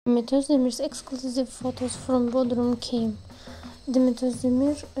DEMET OZDEMIR'S exclusive photos from Bodrum came. DEMET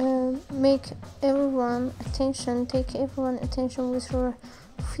OZDEMIR take everyone attention with her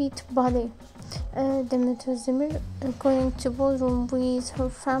fit body. DEMET OZDEMIR going to Bodrum with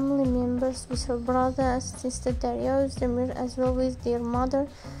her family members, with her brother and sister Derya Özdemir, as well as their mother.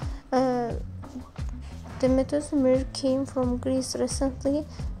 DEMET OZDEMIR came from Greece recently.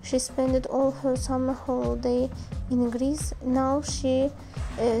 She spent all her summer holiday in Greece. Now she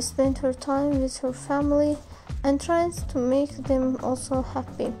spent her time with her family and tries to make them also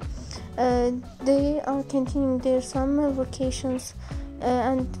happy. They are continuing their summer vacations,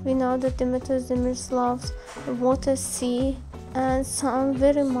 and we know that DEMET OZDEMIR loves water, sea and sun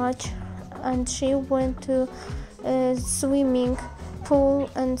very much, and she went to swimming pool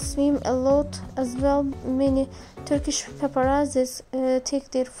and swim a lot as well. Many Turkish paparazzis take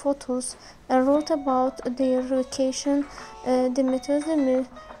their photos and wrote about their vacation. DEMET OZDEMIR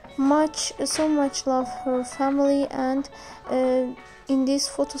so much love her family, and in these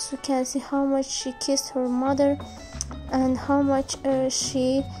photos we can see how much she kissed her mother and how much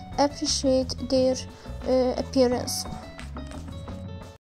she appreciated their appearance.